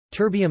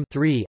Terbium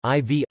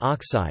IV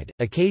oxide,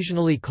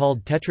 occasionally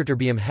called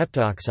tetraterbium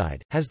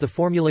heptaoxide, has the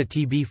formula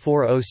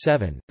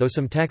Tb407, though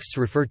some texts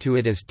refer to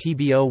it as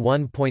TbO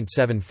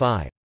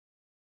 1.75.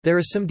 There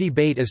is some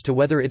debate as to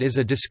whether it is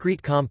a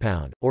discrete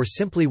compound, or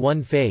simply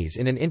one phase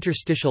in an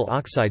interstitial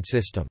oxide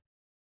system.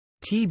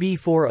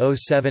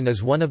 Tb407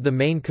 is one of the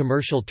main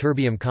commercial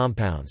terbium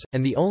compounds,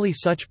 and the only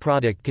such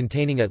product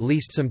containing at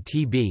least some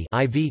Tb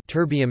IV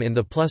terbium in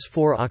the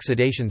 +4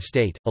 oxidation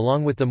state,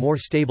 along with the more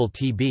stable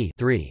Tb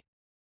 3.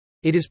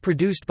 It is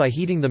produced by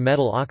heating the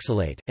metal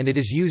oxalate, and it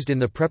is used in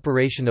the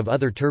preparation of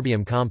other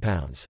terbium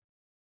compounds.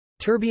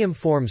 Terbium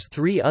forms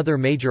three other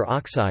major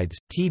oxides,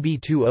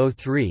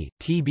 Tb2O3,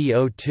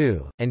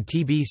 TbO2, and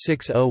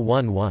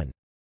Tb6011.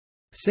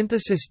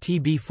 Synthesis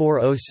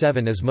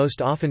Tb407 is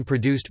most often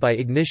produced by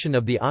ignition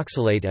of the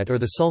oxalate at or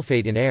the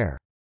sulfate in air.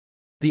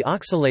 The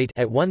oxalate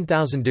at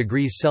 1000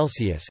 degrees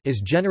Celsius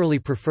is generally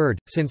preferred,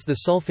 since the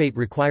sulfate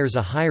requires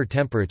a higher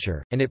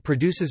temperature, and it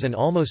produces an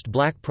almost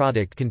black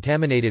product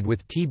contaminated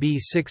with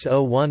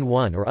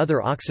Tb6011 or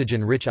other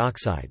oxygen-rich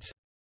oxides.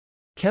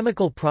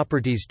 Chemical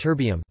properties: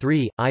 terbium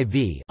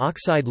IV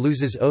oxide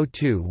loses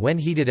O2 when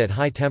heated at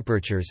high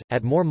temperatures.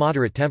 At more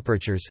moderate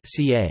temperatures,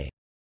 ca.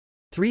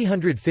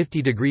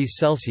 350 degrees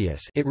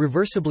Celsius, it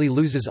reversibly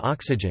loses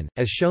oxygen,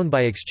 as shown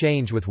by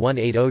exchange with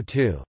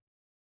 18O2.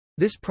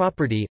 This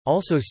property,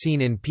 also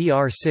seen in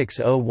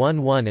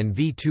PR6011 and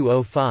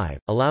V2O5,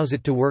 allows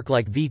it to work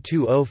like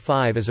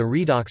V2O5 as a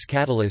redox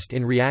catalyst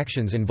in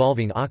reactions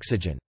involving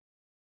oxygen.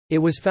 It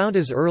was found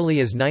as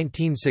early as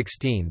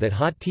 1916 that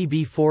hot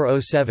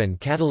Tb407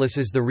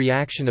 catalyses the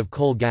reaction of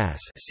coal gas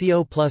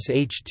CO plus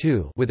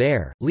H2 with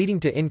air, leading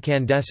to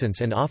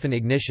incandescence and often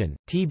ignition.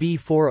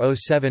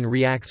 Tb407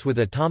 reacts with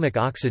atomic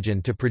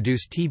oxygen to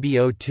produce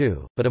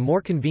TbO2, but a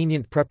more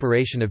convenient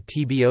preparation of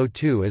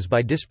TbO2 is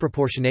by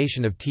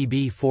disproportionation of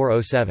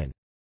Tb407.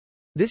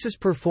 This is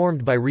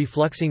performed by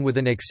refluxing with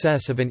an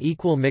excess of an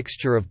equal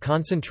mixture of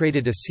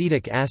concentrated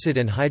acetic acid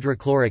and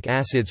hydrochloric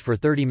acids for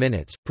 30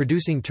 minutes,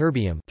 producing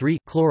terbium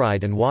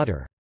chloride and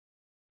water.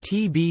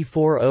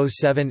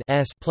 Tb407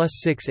 S plus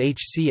 6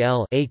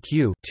 HCl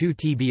AQ 2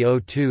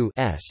 TbO2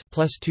 S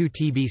plus 2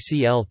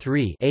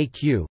 TbCl3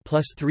 AQ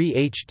plus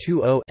 3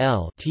 H2O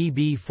L.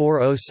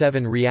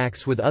 Tb407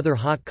 reacts with other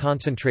hot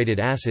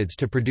concentrated acids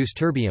to produce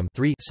terbium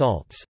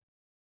salts.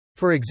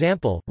 For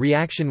example,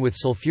 reaction with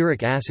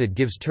sulfuric acid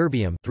gives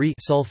terbium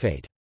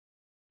sulfate.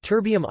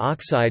 Terbium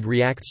oxide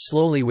reacts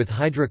slowly with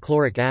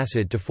hydrochloric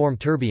acid to form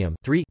terbium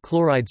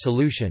chloride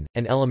solution,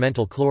 and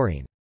elemental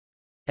chlorine.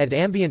 At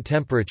ambient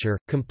temperature,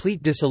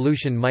 complete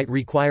dissolution might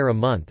require a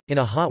month, in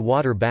a hot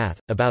water bath,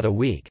 about a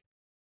week.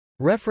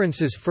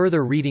 References: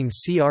 further reading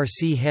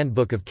CRC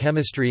Handbook of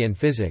Chemistry and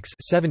Physics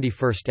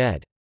 71st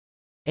ed.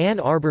 Ann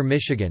Arbor,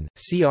 Michigan,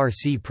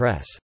 CRC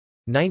Press.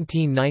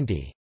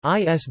 1990.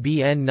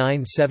 ISBN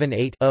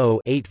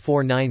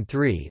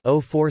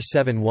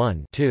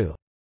 978-0-8493-0471-2.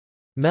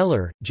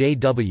 Meller, J.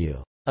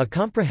 W. A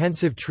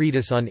Comprehensive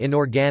Treatise on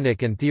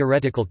Inorganic and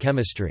Theoretical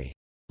Chemistry.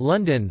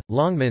 London,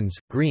 Longmans,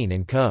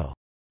 Green & Co.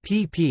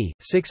 pp.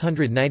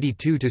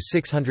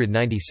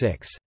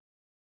 692–696.